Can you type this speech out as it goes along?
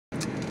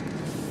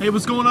Hey,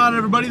 what's going on,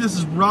 everybody? This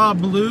is Rob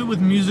Blue with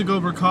Music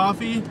Over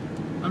Coffee.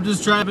 I'm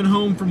just driving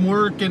home from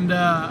work, and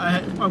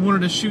I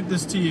wanted to shoot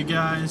this to you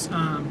guys.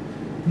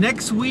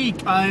 Next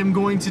week, I'm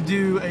going to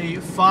do a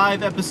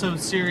 5-episode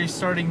series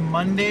starting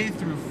Monday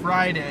through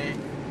Friday,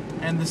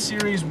 and the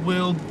series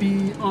will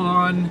be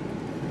on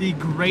the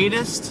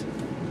greatest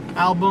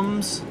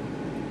albums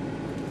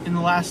in the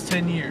last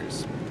 10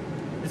 years.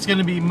 It's going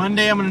to be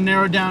Monday. I'm going to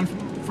narrow down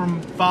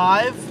from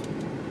 5,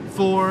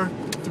 4,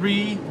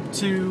 3,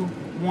 2,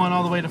 1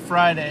 all the way to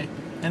Friday,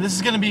 and this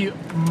is going to be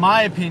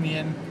my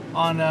opinion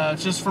on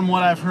just from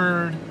what I've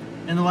heard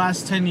in the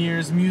last 10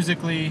 years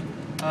musically,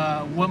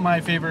 what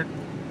my favorite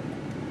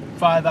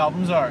 5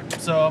 albums are.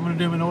 So I'm going to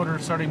do them in order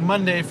starting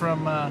Monday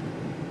from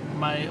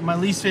my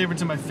least favorite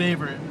to my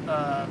favorite,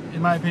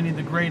 in my opinion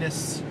the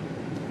greatest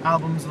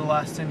albums of the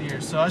last 10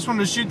 years. So I just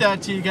wanted to shoot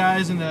that to you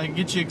guys and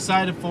get you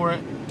excited for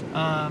it.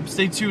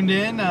 Stay tuned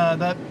in.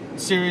 That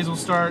series will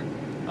start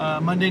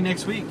Monday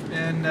next week,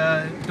 and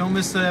don't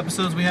miss the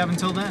episodes we have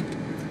until then.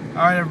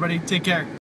 Alright, everybody, take care.